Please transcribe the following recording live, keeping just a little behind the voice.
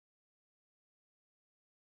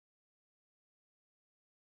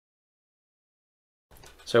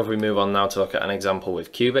So if we move on now to look at an example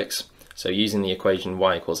with cubics, so using the equation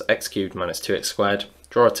y equals x cubed minus 2x squared,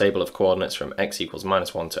 draw a table of coordinates from x equals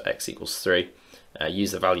 -1 to x equals 3.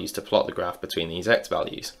 Use the values to plot the graph between these x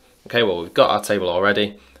values. Okay, well we've got our table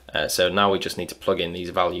already, so now we just need to plug in these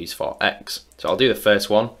values for x. So I'll do the first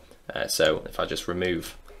one, so if I just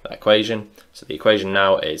remove that equation, so the equation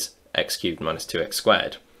now is x cubed minus 2x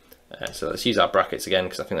squared. So let's use our brackets again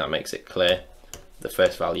because I think that makes it clear. The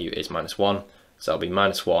first value is -1, so it'll be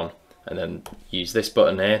 -1, and then use this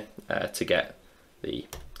button here to get the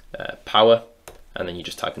power, and then you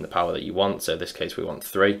just type in the power that you want. So in this case we want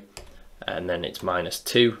 3, and then it's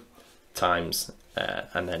 -2 times,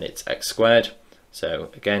 and then it's x squared. So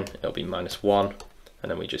again it'll be -1, and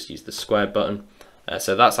then we just use the square button.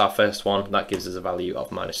 So that's our first one. That gives us a value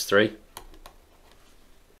of -3.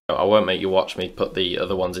 I won't make you watch me put the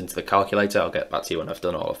other ones into the calculator. I'll get back to you when I've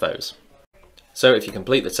done all of those. So if you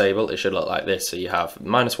complete the table, it should look like this. So you have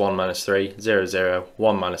 -1, -3, 0, 0,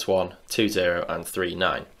 1, -1, 2, 0, and 3,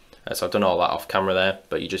 9. So I've done all that off camera there,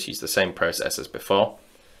 but you just use the same process as before.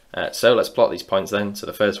 So let's plot these points then. So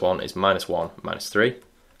the first one is -1, -3.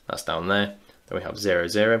 That's down there. Then we have 0,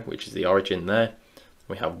 0, which is the origin there.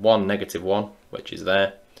 We have 1, -1, which is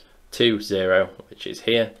there. 2, 0, which is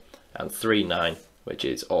here. And 3, 9, which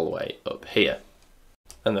is all the way up here.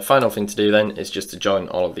 And the final thing to do then is just to join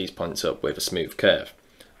all of these points up with a smooth curve.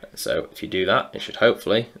 So if you do that, it should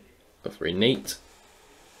hopefully look very neat,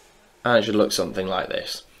 and it should look something like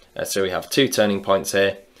this. So we have 2 turning points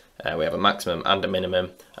here, we have a maximum and a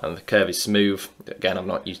minimum, and the curve is smooth. Again, I've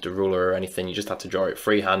not used a ruler or anything, you just have to draw it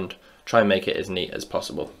freehand, try and make it as neat as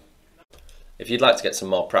possible. If you'd like to get some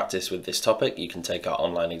more practice with this topic, you can take our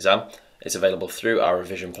online exam. It's available through our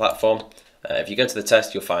revision platform. If you go to the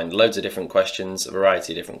test, you'll find loads of different questions, a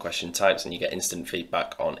variety of different question types, and you get instant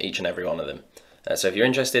feedback on each and every one of them. So if you're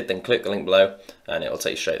interested, then click the link below and it will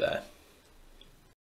take you straight there.